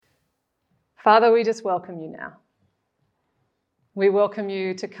Father, we just welcome you now. We welcome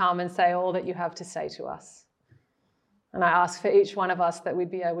you to come and say all that you have to say to us. And I ask for each one of us that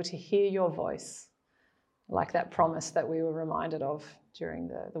we'd be able to hear your voice, like that promise that we were reminded of during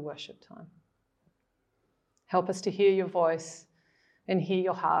the worship time. Help us to hear your voice and hear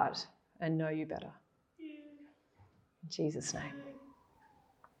your heart and know you better. In Jesus' name.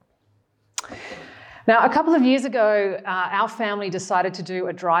 Now, a couple of years ago, our family decided to do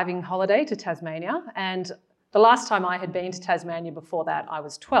a driving holiday to Tasmania, and the last time I had been to Tasmania before that, I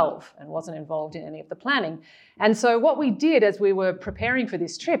was 12 and wasn't involved in any of the planning. And so what we did as we were preparing for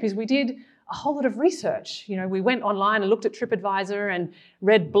this trip is we did a whole lot of research. You know, we went online and looked at TripAdvisor and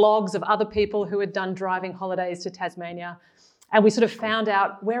read blogs of other people who had done driving holidays to Tasmania. And we sort of found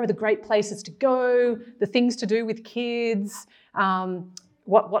out where are the great places to go, the things to do with kids,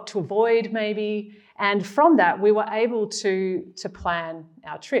 what to avoid maybe. And from that, we were able to plan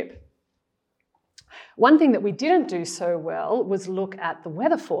our trip. One thing that we didn't do so well was look at the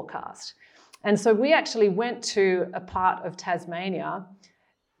weather forecast. And so we actually went to a part of Tasmania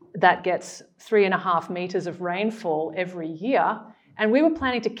that gets 3.5 meters of rainfall every year, and we were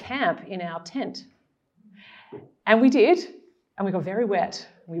planning to camp in our tent. And we did, and we got very wet.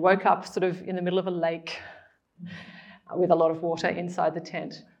 We woke up sort of in the middle of a lake with a lot of water inside the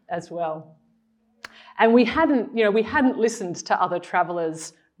tent as well. And we hadn't listened to other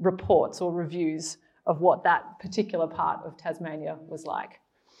travellers' reports or reviews of what that particular part of Tasmania was like.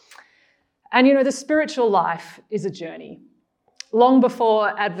 And the spiritual life is a journey. Long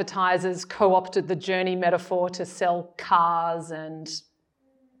before advertisers co-opted the journey metaphor to sell cars and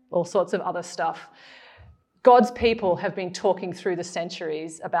all sorts of other stuff, God's people have been talking through the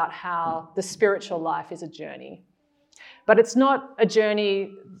centuries about how the spiritual life is a journey. But it's not a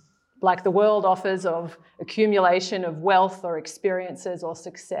journey like the world offers of accumulation of wealth or experiences or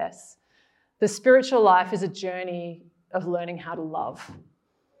success. The spiritual life is a journey of learning how to love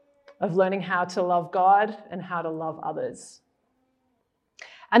God and how to love others.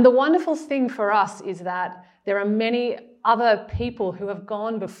 And the wonderful thing for us is that there are many other people who have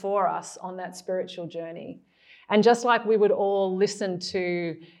gone before us on that spiritual journey. And just like we would all listen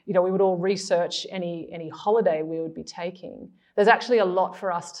to, we would all research any holiday we would be taking, there's actually a lot for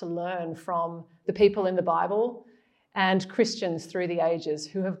us to learn from the people in the Bible and Christians through the ages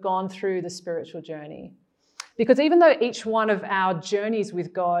who have gone through the spiritual journey. Because even though each one of our journeys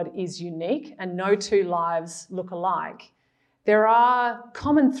with God is unique and no two lives look alike, there are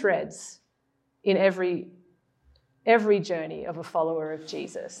common threads in every journey of a follower of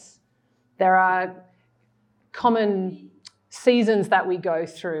Jesus. There are common seasons that we go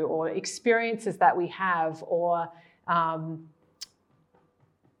through or experiences that we have or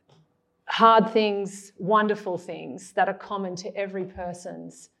hard things, wonderful things that are common to every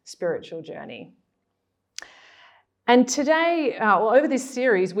person's spiritual journey. And today, over this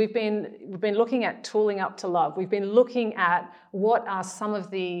series, we've been looking at tooling up to love. We've been looking at what are some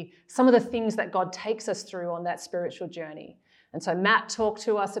of the things that God takes us through on that spiritual journey. And so Matt talked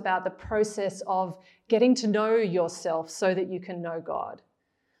to us about the process of getting to know yourself so that you can know God.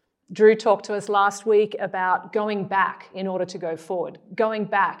 Drew talked to us last week about going back in order to go forward, going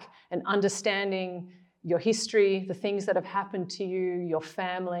back and understanding your history, the things that have happened to you, your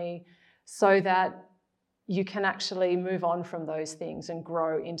family, so that you can actually move on from those things and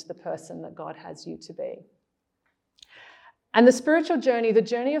grow into the person that God has you to be. And the spiritual journey, the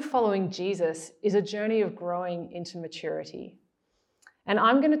journey of following Jesus, is a journey of growing into maturity. And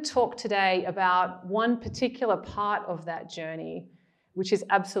I'm going to talk today about one particular part of that journey, which is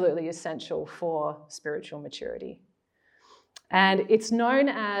absolutely essential for spiritual maturity. And it's known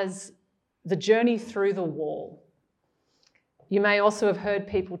as the journey through the wall. You may also have heard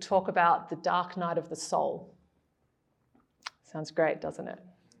people talk about the dark night of the soul. Sounds great, doesn't it?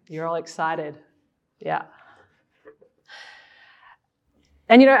 You're all excited. Yeah.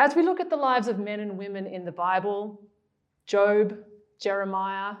 And as we look at the lives of men and women in the Bible, Job,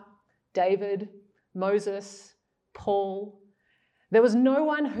 Jeremiah, David, Moses, Paul, there was no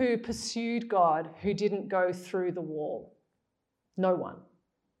one who pursued God who didn't go through the wall. No one.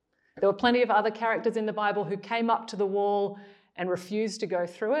 There were plenty of other characters in the Bible who came up to the wall and refused to go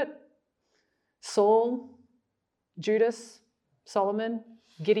through it. Saul, Judas, Solomon,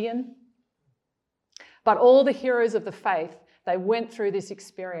 Gideon. But all the heroes of the faith, they went through this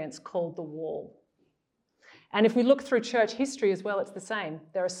experience called the wall. And if we look through church history as well, it's the same.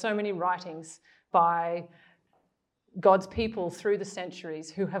 There are so many writings by God's people through the centuries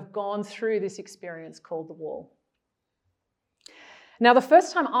who have gone through this experience called the wall. Now, the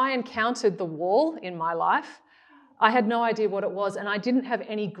first time I encountered the wall in my life, I had no idea what it was, and I didn't have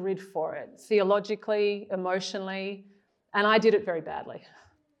any grid for it, theologically, emotionally, and I did it very badly.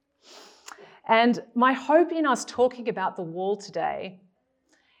 And my hope in us talking about the wall today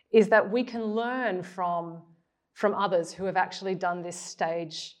is that we can learn from others who have actually done this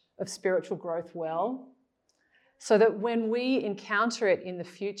stage of spiritual growth well, so that when we encounter it in the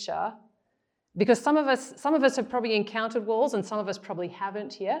future, because some of us have probably encountered walls and some of us probably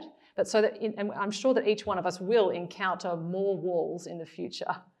haven't yet, but so that, and I'm sure that each one of us will encounter more walls in the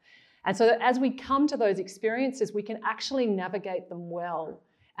future. And so that as we come to those experiences, we can actually navigate them well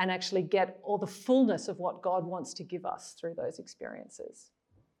and actually get all the fullness of what God wants to give us through those experiences.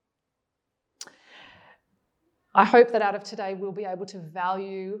 I hope that out of today, we'll be able to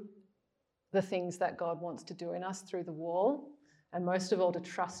value the things that God wants to do in us through the wall, and most of all, to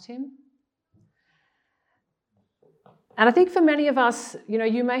trust him. And I think for many of us,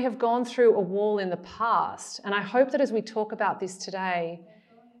 you may have gone through a wall in the past, and I hope that as we talk about this today,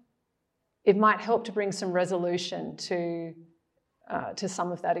 it might help to bring some resolution to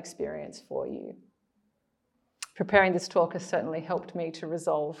some of that experience for you. Preparing this talk has certainly helped me to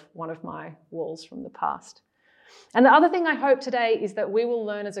resolve one of my walls from the past. And the other thing I hope today is that we will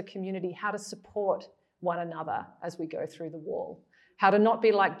learn as a community how to support one another as we go through the wall. How to not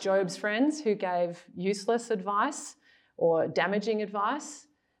be like Job's friends who gave useless advice or damaging advice,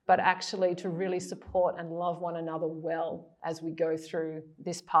 but actually to really support and love one another well as we go through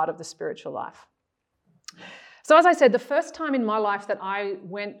this part of the spiritual life. So as I said, the first time in my life that I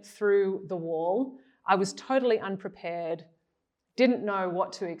went through the wall, I was totally unprepared, didn't know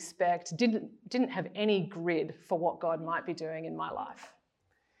what to expect, didn't have any grid for what God might be doing in my life.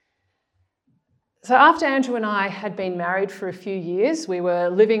 So after Andrew and I had been married for a few years, we were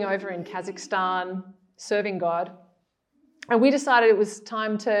living over in Kazakhstan, serving God, and we decided it was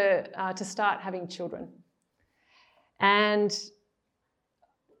time to start having children. And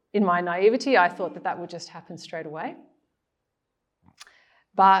in my naivety, I thought that would just happen straight away.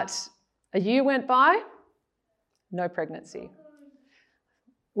 But a year went by, no pregnancy.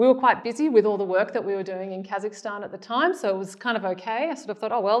 We were quite busy with all the work that we were doing in Kazakhstan at the time, so it was kind of okay. I sort of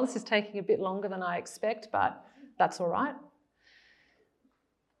thought, oh, well, this is taking a bit longer than I expect, but that's all right.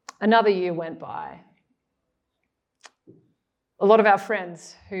 Another year went by. A lot of our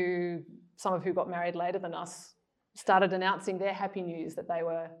friends, some of who got married later than us, started announcing their happy news that they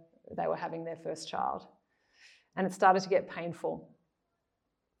were having their first child. And it started to get painful.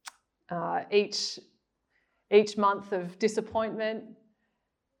 Each month of disappointment,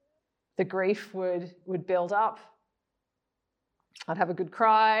 the grief would build up. I'd have a good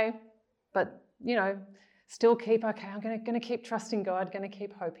cry, but, still keep, okay, I'm going to keep trusting God, going to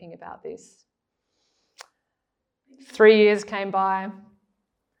keep hoping about this. 3 years came by,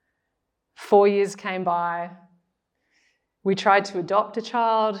 4 years came by. We tried to adopt a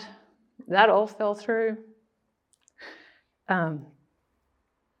child. That all fell through. And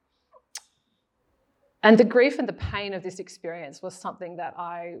the grief and the pain of this experience was something that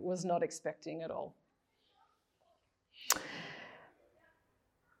I was not expecting at all.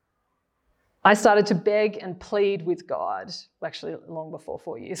 I started to beg and plead with God. Actually, long before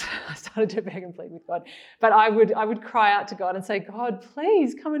 4 years, I started to beg and plead with God. But I would cry out to God and say, God,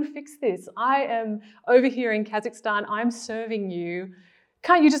 please come and fix this. I am over here in Kazakhstan. I'm serving you.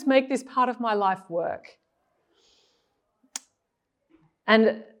 Can't you just make this part of my life work?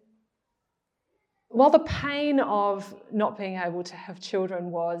 And while the pain of not being able to have children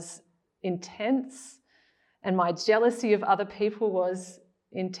was intense, and my jealousy of other people was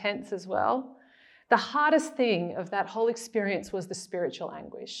intense as well, the hardest thing of that whole experience was the spiritual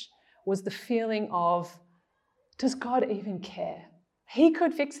anguish, was the feeling of, does God even care? He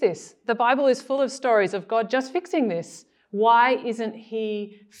could fix this. The Bible is full of stories of God just fixing this. Why isn't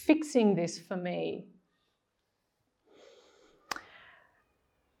he fixing this for me?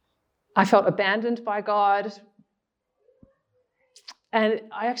 I felt abandoned by God, and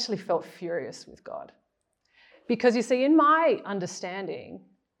I actually felt furious with God. Because you see, in my understanding,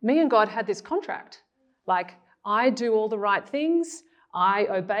 me and God had this contract. Like, I do all the right things, I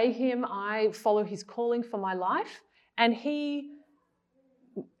obey him, I follow his calling for my life, and he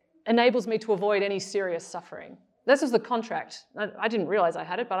enables me to avoid any serious suffering. This was the contract. I didn't realize I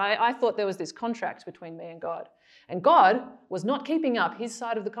had it, but I thought there was this contract between me and God. And God was not keeping up his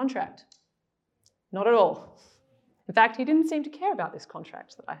side of the contract. Not at all. In fact, he didn't seem to care about this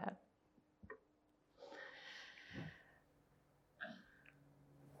contract that I had.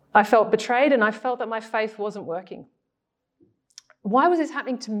 I felt betrayed, and I felt that my faith wasn't working. Why was this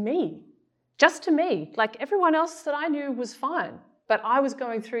happening to me? Just to me. Like, everyone else that I knew was fine, but I was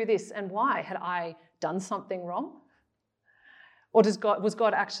going through this, and why? Had I done something wrong? Or was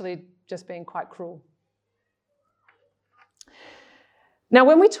God actually just being quite cruel? Now,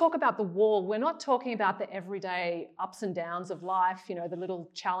 when we talk about the wall, we're not talking about the everyday ups and downs of life, the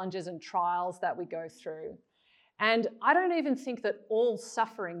little challenges and trials that we go through. And I don't even think that all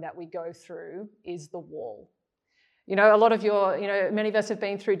suffering that we go through is the wall. A lot of many of us have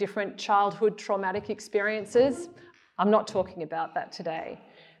been through different childhood traumatic experiences. I'm not talking about that today,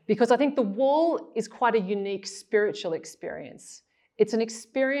 because I think the wall is quite a unique spiritual experience. It's an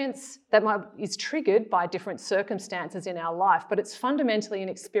experience that is triggered by different circumstances in our life, but it's fundamentally an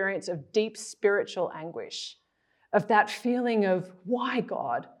experience of deep spiritual anguish, of that feeling of, why,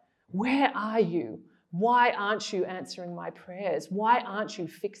 God? Where are you? Why aren't you answering my prayers? Why aren't you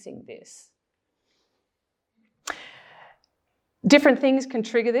fixing this? Different things can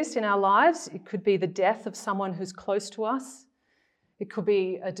trigger this in our lives. It could be the death of someone who's close to us. It could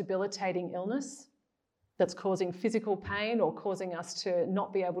be a debilitating illness that's causing physical pain or causing us to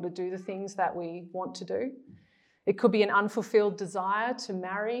not be able to do the things that we want to do. It could be an unfulfilled desire to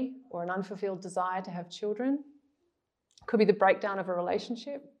marry or an unfulfilled desire to have children. It could be the breakdown of a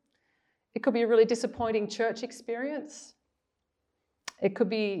relationship. It could be a really disappointing church experience. It could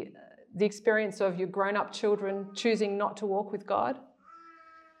be the experience of your grown-up children choosing not to walk with God,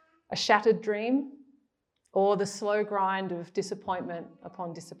 a shattered dream, or the slow grind of disappointment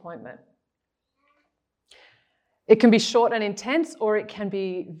upon disappointment. It can be short and intense, or it can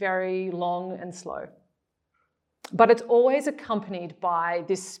be very long and slow. But it's always accompanied by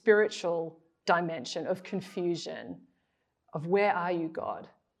this spiritual dimension of confusion, of where are you, God?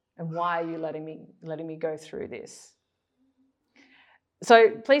 And why are you letting me go through this?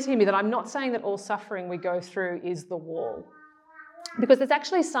 So please hear me that I'm not saying that all suffering we go through is the wall. Because there's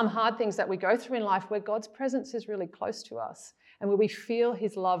actually some hard things that we go through in life where God's presence is really close to us and where we feel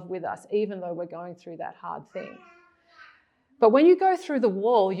his love with us, even though we're going through that hard thing. But when you go through the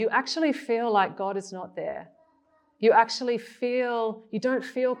wall, you actually feel like God is not there. You don't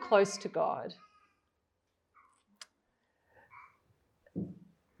feel close to God.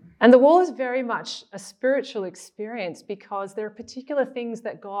 And the wall is very much a spiritual experience because there are particular things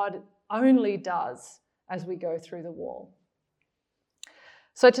that God only does as we go through the wall.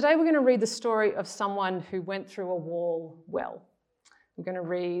 So today we're going to read the story of someone who went through a wall well. We're going to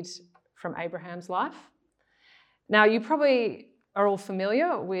read from Abraham's life. Now, you probably are all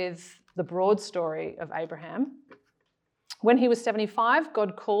familiar with the broad story of Abraham. When he was 75,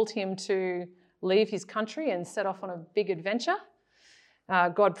 God called him to leave his country and set off on a big adventure.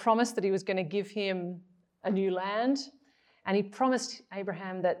 God promised that he was going to give him a new land, and he promised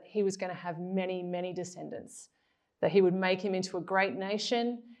Abraham that he was going to have many, many descendants, that he would make him into a great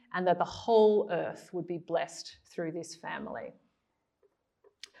nation, and that the whole earth would be blessed through this family.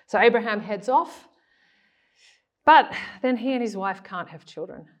 So Abraham heads off, but then he and his wife can't have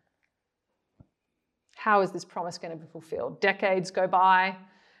children. How is this promise going to be fulfilled? Decades go by.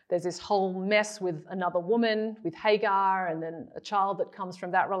 There's this whole mess with another woman, with Hagar, and then a child that comes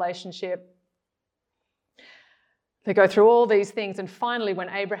from that relationship. They go through all these things, and finally, when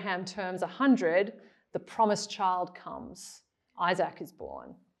Abraham turns 100, the promised child comes. Isaac is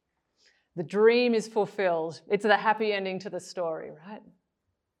born. The dream is fulfilled. It's the happy ending to the story, right?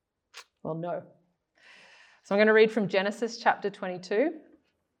 Well, no. So I'm going to read from Genesis chapter 22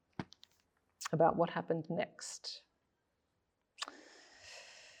 about what happened next.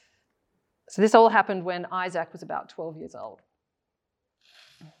 So this all happened when Isaac was about 12 years old.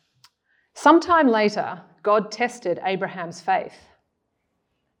 Sometime later, God tested Abraham's faith.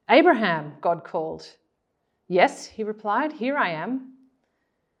 "Abraham," God called. "Yes," he replied, "here I am."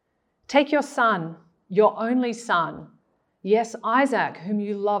 "Take your son, your only son, yes, Isaac, whom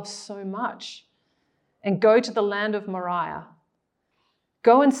you love so much, and go to the land of Moriah.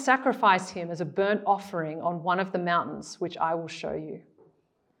 Go and sacrifice him as a burnt offering on one of the mountains, which I will show you."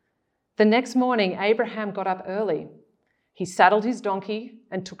 The next morning, Abraham got up early. He saddled his donkey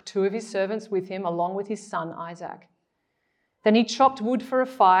and took 2 of his servants with him, along with his son Isaac. Then he chopped wood for a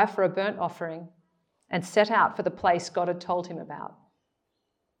fire for a burnt offering and set out for the place God had told him about.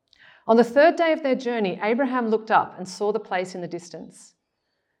 On the 3rd day of their journey, Abraham looked up and saw the place in the distance.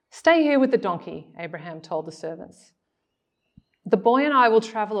 "Stay here with the donkey," Abraham told the servants. "The boy and I will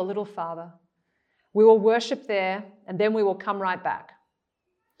travel a little farther. We will worship there, and then we will come right back."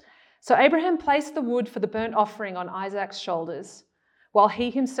 So Abraham placed the wood for the burnt offering on Isaac's shoulders, while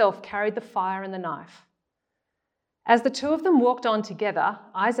he himself carried the fire and the knife. As the 2 of them walked on together,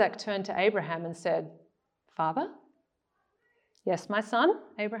 Isaac turned to Abraham and said, "Father?" "Yes, my son,"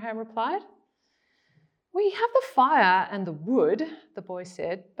 Abraham replied. "We have the fire and the wood," the boy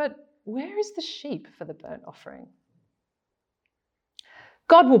said, "but where is the sheep for the burnt offering?"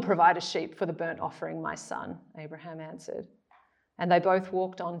 God will provide a sheep for the burnt offering, my son, Abraham answered. And they both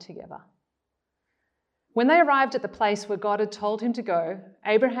walked on together. When they arrived at the place where God had told him to go,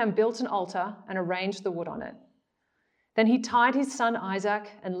 Abraham built an altar and arranged the wood on it. Then he tied his son Isaac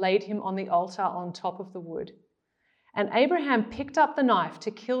and laid him on the altar on top of the wood. And Abraham picked up the knife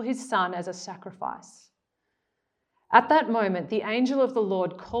to kill his son as a sacrifice. At that moment, the angel of the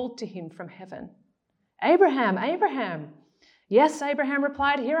Lord called to him from heaven, "Abraham, Abraham." "Yes," Abraham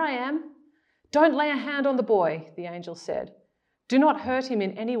replied, "here I am." "Don't lay a hand on the boy," the angel said. "Do not hurt him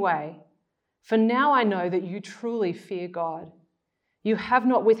in any way, for now I know that you truly fear God. You have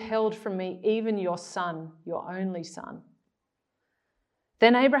not withheld from me even your son, your only son."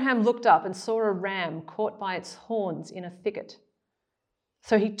 Then Abraham looked up and saw a ram caught by its horns in a thicket.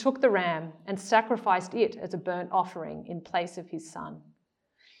 So he took the ram and sacrificed it as a burnt offering in place of his son.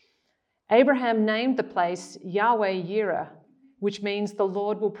 Abraham named the place Yahweh-Yireh, which means the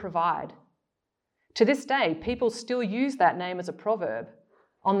Lord will provide. To this day, people still use that name as a proverb.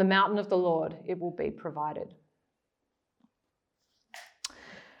 On the mountain of the Lord, it will be provided.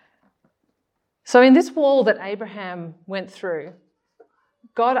 So in this wall that Abraham went through,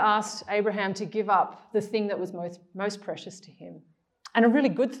 God asked Abraham to give up the thing that was most precious to him, and a really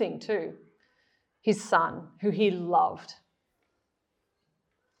good thing too, his son, who he loved.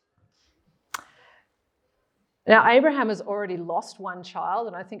 Now, Abraham has already lost one child,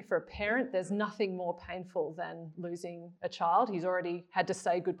 and I think for a parent, there's nothing more painful than losing a child. He's already had to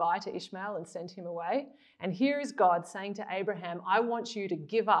say goodbye to Ishmael and send him away. And here is God saying to Abraham, "I want you to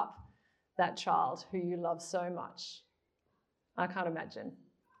give up that child who you love so much." I can't imagine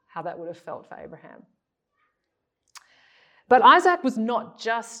how that would have felt for Abraham. But Isaac was not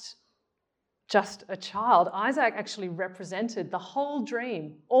just a child. Isaac actually represented the whole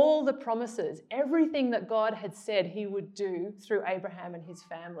dream, all the promises, everything that God had said he would do through Abraham and his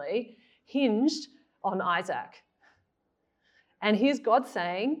family hinged on Isaac. And here's God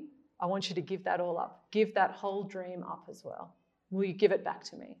saying, "I want you to give that all up. Give that whole dream up as well. Will you give it back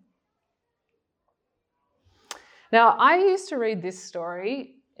to me?" Now, I used to read this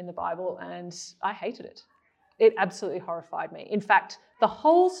story in the Bible and I hated it. It absolutely horrified me. In fact, the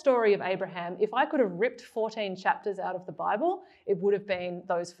whole story of Abraham, if I could have ripped 14 chapters out of the Bible, it would have been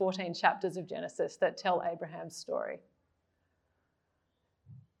those 14 chapters of Genesis that tell Abraham's story.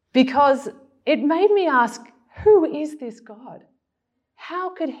 Because it made me ask, who is this God? How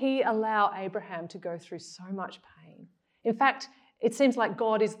could he allow Abraham to go through so much pain? In fact, it seems like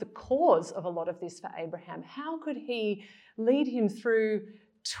God is the cause of a lot of this for Abraham. How could he lead him through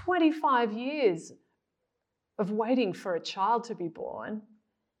 25 years of waiting for a child to be born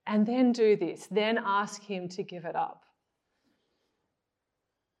and then do this, then ask him to give it up?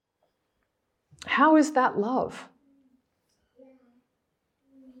 How is that love?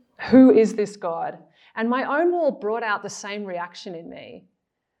 Who is this God? And my own wall brought out the same reaction in me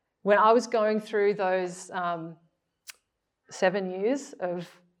when I was going through those 7 years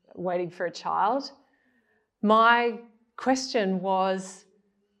of waiting for a child. My question was,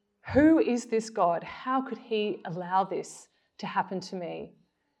 who is this God? How could he allow this to happen to me?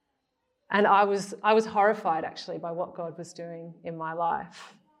 And I was horrified actually by what God was doing in my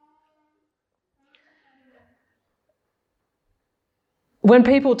life. When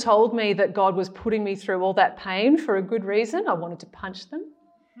people told me that God was putting me through all that pain for a good reason, I wanted to punch them.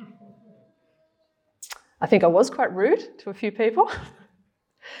 I think I was quite rude to a few people.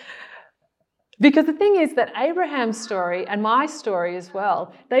 Because the thing is that Abraham's story and my story as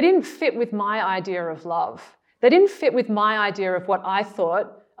well, they didn't fit with my idea of love. They didn't fit with my idea of what I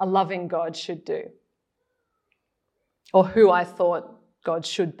thought a loving God should do, or who I thought God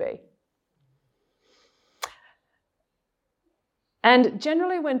should be. And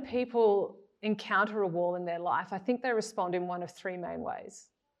generally when people encounter a wall in their life, I think they respond in one of three main ways.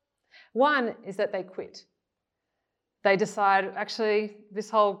 One is that they quit. They decide, actually, this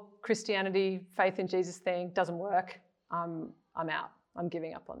whole Christianity, faith in Jesus thing doesn't work. I'm out. I'm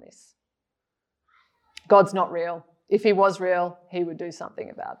giving up on this. God's not real. If he was real, he would do something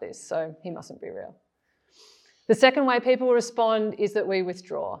about this, so he mustn't be real. The second way people respond is that we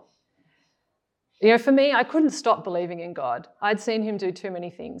withdraw. For me, I couldn't stop believing in God. I'd seen him do too many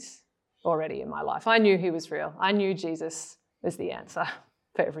things already in my life. I knew he was real. I knew Jesus was the answer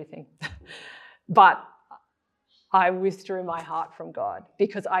for everything. But I withdrew my heart from God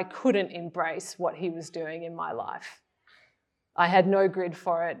because I couldn't embrace what he was doing in my life. I had no grid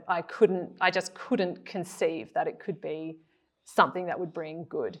for it. I just couldn't conceive that it could be something that would bring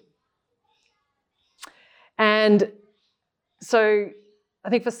good. And so I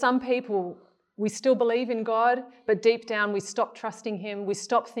think for some people, we still believe in God, but deep down we stop trusting him, we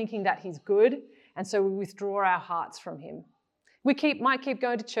stop thinking that he's good, and so we withdraw our hearts from him. We might keep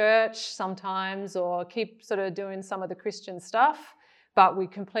going to church sometimes or keep sort of doing some of the Christian stuff, but we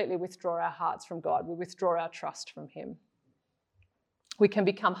completely withdraw our hearts from God. We withdraw our trust from him. We can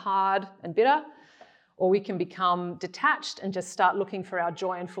become hard and bitter, or we can become detached and just start looking for our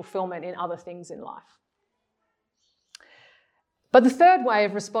joy and fulfillment in other things in life. But the third way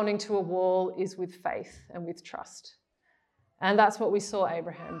of responding to a wall is with faith and with trust. And that's what we saw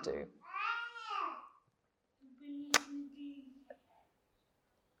Abraham do.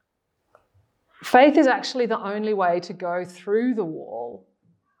 Faith is actually the only way to go through the wall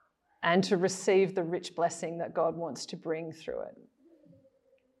and to receive the rich blessing that God wants to bring through it.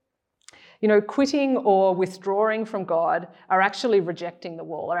 You know, quitting or withdrawing from God are actually rejecting the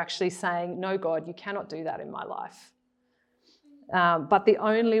wall, are actually saying, no, God, you cannot do that in my life. But the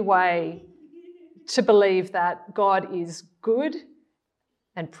only way to believe that God is good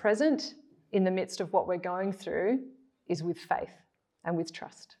and present in the midst of what we're going through is with faith and with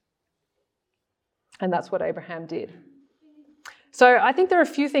trust. And that's what Abraham did. So I think there are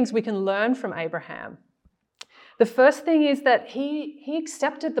a few things we can learn from Abraham. The first thing is that he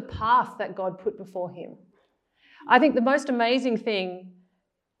accepted the path that God put before him. I think the most amazing thing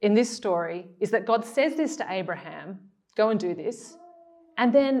in this story is that God says this to Abraham, go and do this.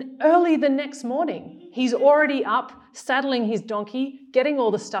 And then early the next morning, he's already up, saddling his donkey, getting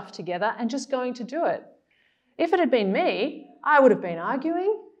all the stuff together and just going to do it. If it had been me, I would have been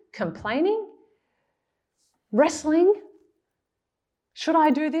arguing, complaining, wrestling. Should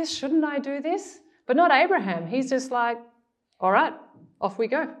I do this? Shouldn't I do this? But not Abraham. He's just like, all right, off we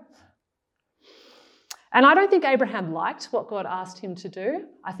go. And I don't think Abraham liked what God asked him to do.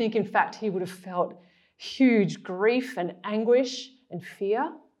 I think, in fact, he would have felt huge grief and anguish and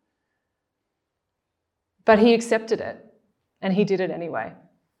fear. But he accepted it, and he did it anyway.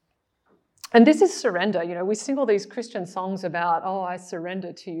 And this is surrender. You know, we sing all these Christian songs about, oh, I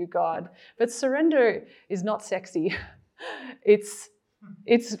surrender to you, God. But surrender is not sexy.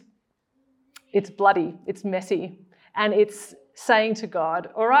 It's bloody, it's messy, and it's saying to God,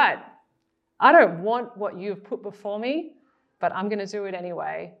 all right, I don't want what you've put before me, but I'm going to do it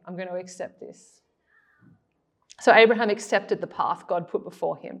anyway. I'm going to accept this. So Abraham accepted the path God put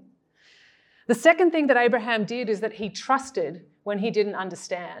before him. The second thing that Abraham did is that he trusted when he didn't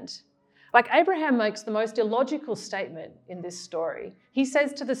understand. Like, Abraham makes the most illogical statement in this story. He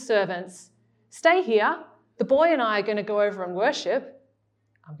says to the servants, stay here, the boy and I are going to go over and worship.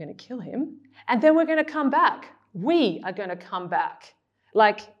 I'm going to kill him, and then we're going to come back. We are going to come back.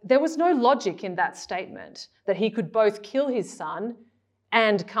 Like, there was no logic in that statement that he could both kill his son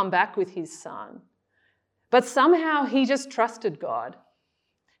and come back with his son. But somehow he just trusted God.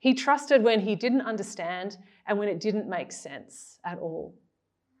 He trusted when he didn't understand and when it didn't make sense at all.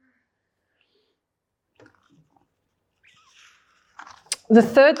 The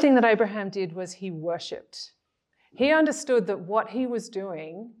third thing that Abraham did was he worshipped. He understood that what he was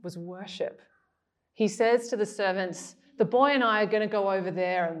doing was worship. He says to the servants, the boy and I are going to go over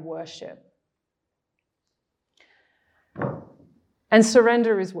there and worship. And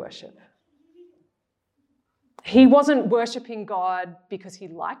surrender is worship. He wasn't worshipping God because he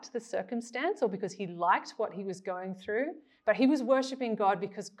liked the circumstance or because he liked what he was going through, but he was worshipping God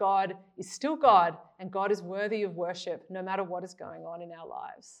because God is still God and God is worthy of worship no matter what is going on in our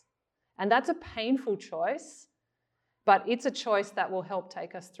lives. And that's a painful choice, but it's a choice that will help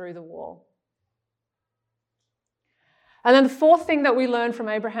take us through the wall. And then the fourth thing that we learn from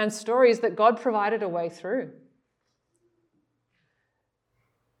Abraham's story is that God provided a way through.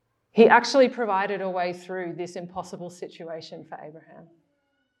 He actually provided a way through this impossible situation for Abraham.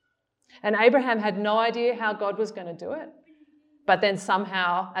 And Abraham had no idea how God was going to do it, but then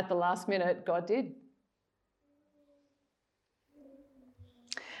somehow at the last minute, God did.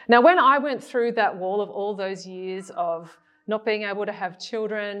 Now, when I went through that wall of all those years of not being able to have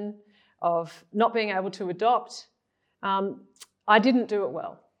children, of not being able to adopt, I didn't do it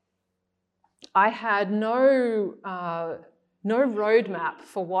well. I had no roadmap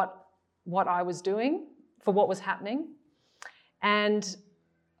for what I was doing, for what was happening. And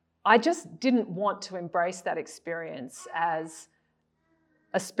I just didn't want to embrace that experience as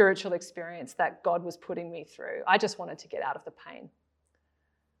a spiritual experience that God was putting me through. I just wanted to get out of the pain.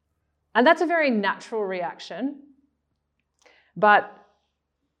 And that's a very natural reaction. But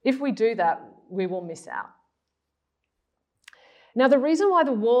if we do that, we will miss out. Now, the reason why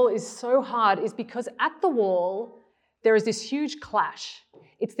the wall is so hard is because at the wall, there is this huge clash.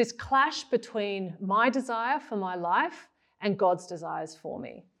 It's this clash between my desire for my life and God's desires for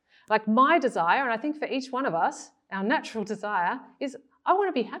me. Like my desire, and I think for each one of us, our natural desire is I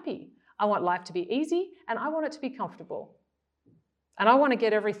want to be happy. I want life to be easy and I want it to be comfortable. And I want to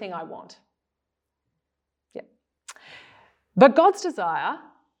get everything I want. Yeah. But God's desire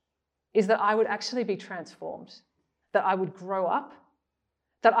is that I would actually be transformed, that I would grow up,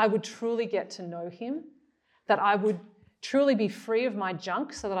 that I would truly get to know him, that I would truly be free of my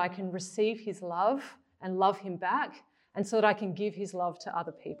junk so that I can receive his love and love him back, and so that I can give his love to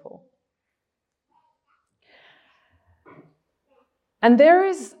other people. And there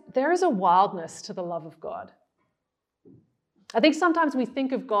is a wildness to the love of God. I think sometimes we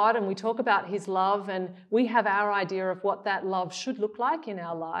think of God and we talk about his love and we have our idea of what that love should look like in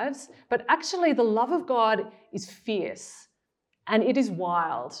our lives, but actually the love of God is fierce and it is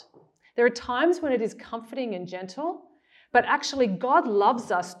wild. There are times when it is comforting and gentle, but actually God loves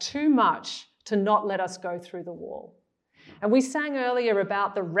us too much to not let us go through the wall. And we sang earlier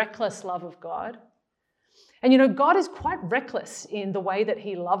about the reckless love of God. And God is quite reckless in the way that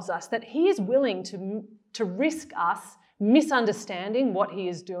he loves us, that he is willing to risk us misunderstanding what he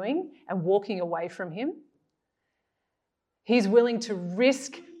is doing and walking away from him. He's willing to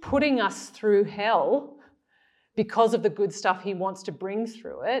risk putting us through hell because of the good stuff he wants to bring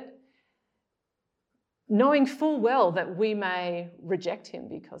through it, knowing full well that we may reject him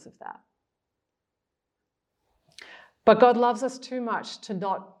because of that. But God loves us too much to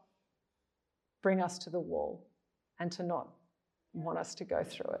not bring us to the wall and to not want us to go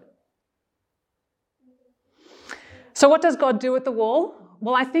through it. So what does God do at the wall?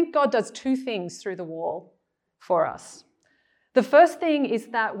 Well, I think God does two things through the wall for us. The first thing is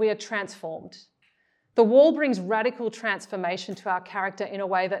that we are transformed. The wall brings radical transformation to our character in a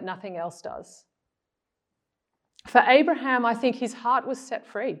way that nothing else does. For Abraham, I think his heart was set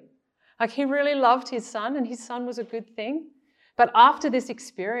free. Like he really loved his son and his son was a good thing. But after this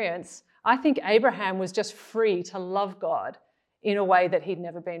experience, I think Abraham was just free to love God in a way that he'd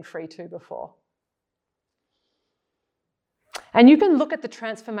never been free to before. And you can look at the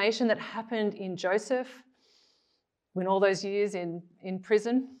transformation that happened in Joseph when all those years in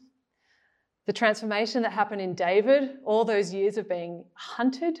prison, the transformation that happened in David, all those years of being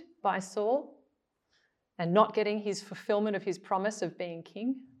hunted by Saul and not getting his fulfillment of his promise of being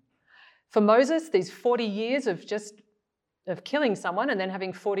king. For Moses, these 40 years of killing someone and then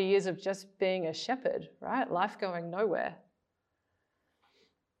having 40 years of just being a shepherd, right? Life going nowhere.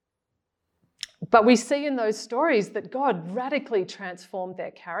 But we see in those stories that God radically transformed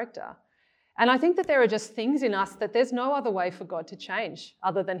their character. And I think that there are just things in us that there's no other way for God to change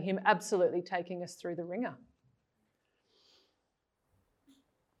other than him absolutely taking us through the ringer.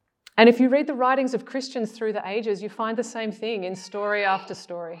 And if you read the writings of Christians through the ages, you find the same thing in story after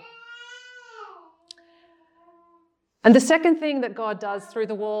story. And the second thing that God does through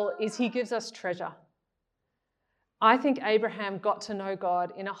the wall is he gives us treasure. I think Abraham got to know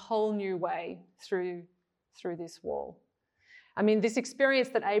God in a whole new way through this wall. I mean, this experience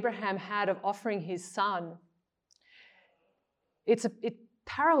that Abraham had of offering his son, it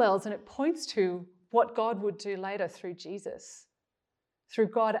parallels and it points to what God would do later through Jesus, through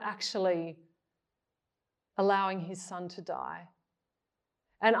God actually allowing his son to die.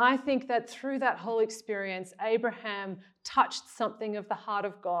 And I think that through that whole experience, Abraham touched something of the heart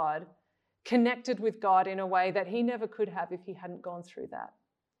of God, connected with God in a way that he never could have if he hadn't gone through that.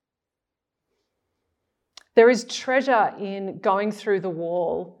 There is treasure in going through the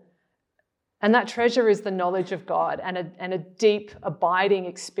wall, and that treasure is the knowledge of God and a deep, abiding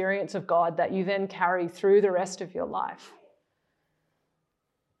experience of God that you then carry through the rest of your life.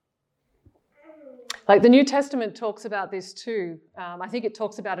 Like the New Testament talks about this too. I think it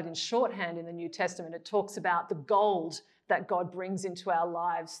talks about it in shorthand in the New Testament. It talks about the gold that God brings into our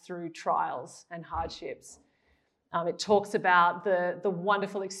lives through trials and hardships. It talks about the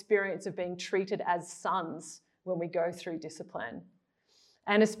wonderful experience of being treated as sons when we go through discipline.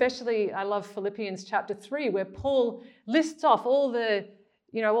 And especially, I love Philippians chapter 3, where Paul lists off all the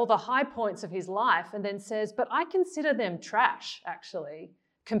high points of his life and then says, but I consider them trash, actually,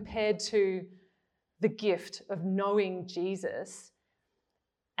 compared to the gift of knowing Jesus.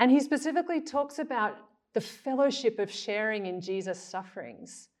 And he specifically talks about the fellowship of sharing in Jesus'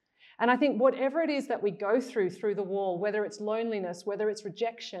 sufferings. And I think whatever it is that we go through the wall, whether it's loneliness, whether it's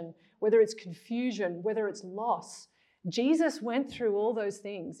rejection, whether it's confusion, whether it's loss, Jesus went through all those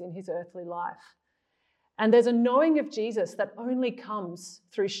things in his earthly life. And there's a knowing of Jesus that only comes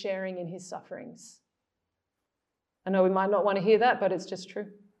through sharing in his sufferings. I know we might not want to hear that, but it's just true.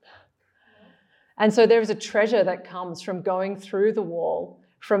 And so there is a treasure that comes from going through the wall,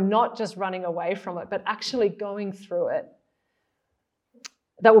 from not just running away from it, but actually going through it.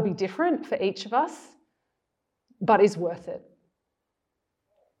 that will be different for each of us, but is worth it.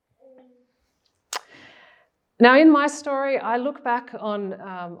 Now, in my story, I look back on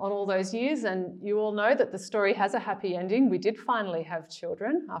all those years, and you all know that the story has a happy ending. We did finally have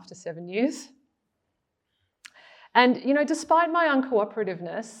children after 7 years. And, despite my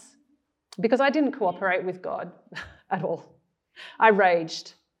uncooperativeness, because I didn't cooperate with God at all, I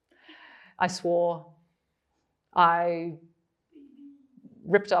raged, I swore, I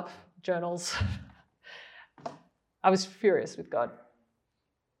ripped up journals. I was furious with God.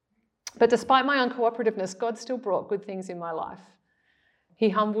 But despite my uncooperativeness, God still brought good things in my life. He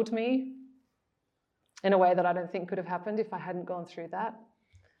humbled me in a way that I don't think could have happened if I hadn't gone through that.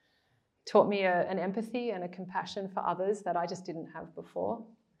 Taught me an empathy and a compassion for others that I just didn't have before.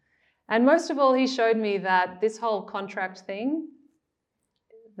 And most of all, he showed me that this whole contract thing,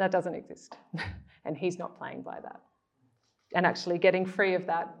 that doesn't exist. And he's not playing by that. And actually getting free of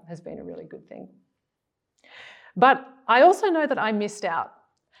that has been a really good thing. But I also know that I missed out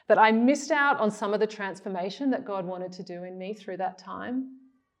on some of the transformation that God wanted to do in me through that time.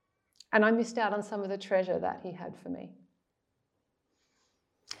 And I missed out on some of the treasure that he had for me.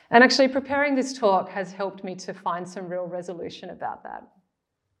 And actually preparing this talk has helped me to find some real resolution about that.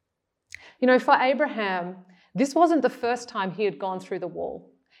 For Abraham, this wasn't the first time he had gone through the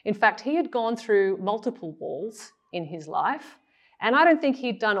wall. In fact, he had gone through multiple walls in his life, and I don't think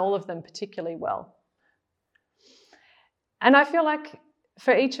he'd done all of them particularly well. And I feel like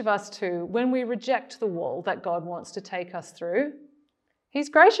for each of us too, when we reject the wall that God wants to take us through, he's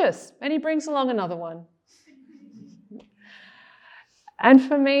gracious and he brings along another one. And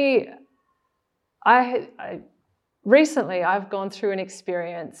for me, recently I've gone through an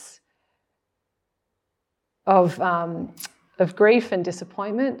experience of grief and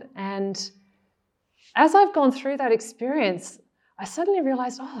disappointment. And as I've gone through that experience, I suddenly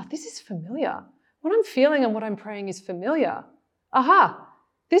realized, this is familiar. What I'm feeling and what I'm praying is familiar. Aha,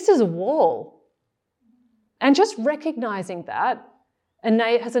 this is a wall. And just recognizing that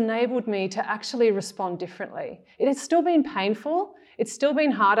has enabled me to actually respond differently. It has still been painful. It's still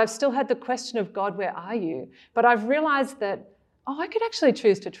been hard. I've still had the question of, God, where are you? But I've realized that, I could actually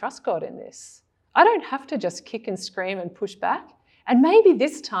choose to trust God in this. I don't have to just kick and scream and push back. And maybe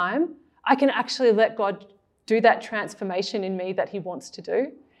this time I can actually let God do that transformation in me that he wants to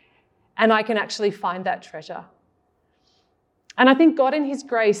do. And I can actually find that treasure. And I think God in his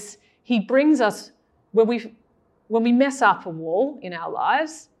grace, he brings us, when we mess up a wall in our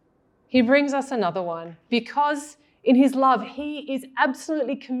lives, he brings us another one, because in his love, he is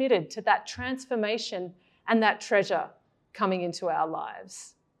absolutely committed to that transformation and that treasure coming into our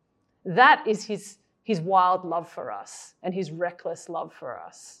lives. That is his wild love for us and his reckless love for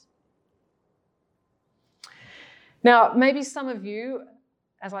us. Now, maybe some of you,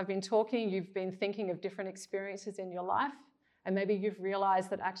 as I've been talking, you've been thinking of different experiences in your life, and maybe you've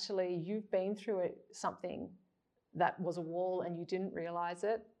realized that actually you've been through something that was a wall and you didn't realize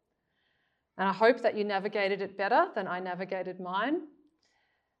it. And I hope that you navigated it better than I navigated mine.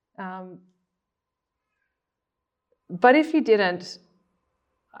 But if you didn't,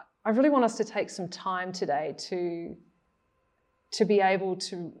 I really want us to take some time today to be able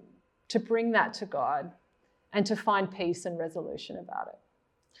to bring that to God and to find peace and resolution about it.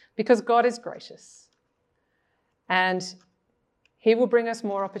 Because God is gracious and he will bring us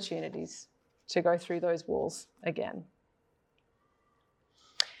more opportunities to go through those walls again.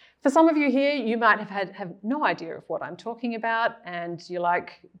 For some of you here, you might have no idea of what I'm talking about, and you're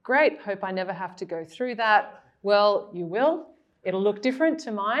like, great, hope I never have to go through that. Well, you will. It'll look different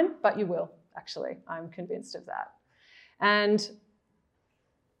to mine, but you will, actually. I'm convinced of that. And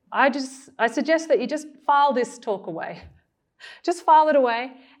I suggest that you just file this talk away. Just file it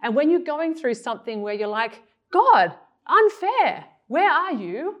away. And when you're going through something where you're like, God, unfair, where are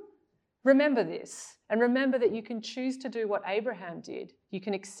you? Remember this. And remember that you can choose to do what Abraham did. You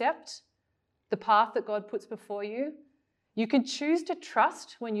can accept the path that God puts before you. You can choose to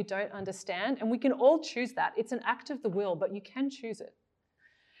trust when you don't understand. And we can all choose that. It's an act of the will, but you can choose it.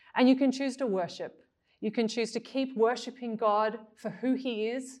 And you can choose to worship. You can choose to keep worshiping God for who he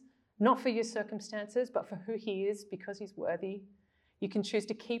is, not for your circumstances, but for who he is because he's worthy. You can choose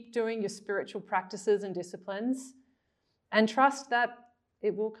to keep doing your spiritual practices and disciplines and trust that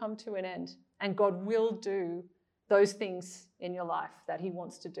it will come to an end. And God will do those things in your life that he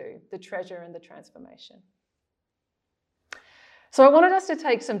wants to do, the treasure and the transformation. So I wanted us to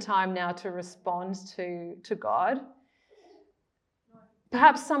take some time now to respond to God.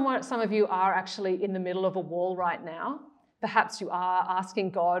 Perhaps some of you are actually in the middle of a wall right now. Perhaps you are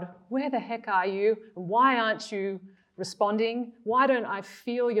asking God, where the heck are you? Why aren't you responding? Why don't I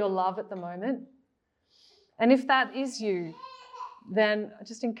feel your love at the moment? And if that is you, then I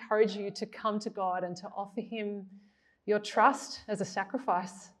just encourage you to come to God and to offer him your trust as a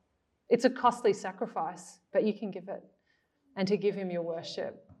sacrifice. It's a costly sacrifice, but you can give it, and to give him your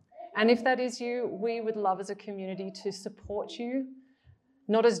worship. And if that is you, we would love as a community to support you,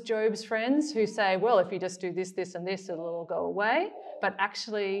 not as Job's friends who say, well, if you just do this, this, and this, it'll all go away, but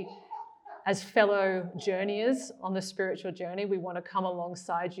actually as fellow journeyers on the spiritual journey, we want to come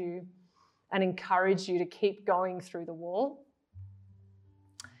alongside you and encourage you to keep going through the wall.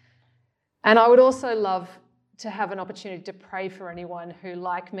 And I would also love to have an opportunity to pray for anyone who,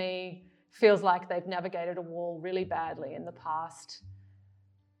 like me, feels like they've navigated a wall really badly in the past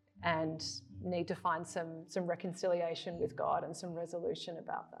and need to find some reconciliation with God and some resolution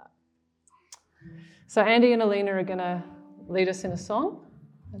about that. So Andy and Alina are going to lead us in a song,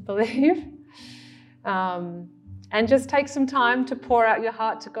 I believe. And just take some time to pour out your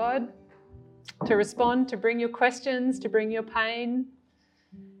heart to God, to respond, to bring your questions, to bring your pain.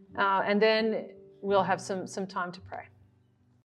 And then we'll have some time to pray.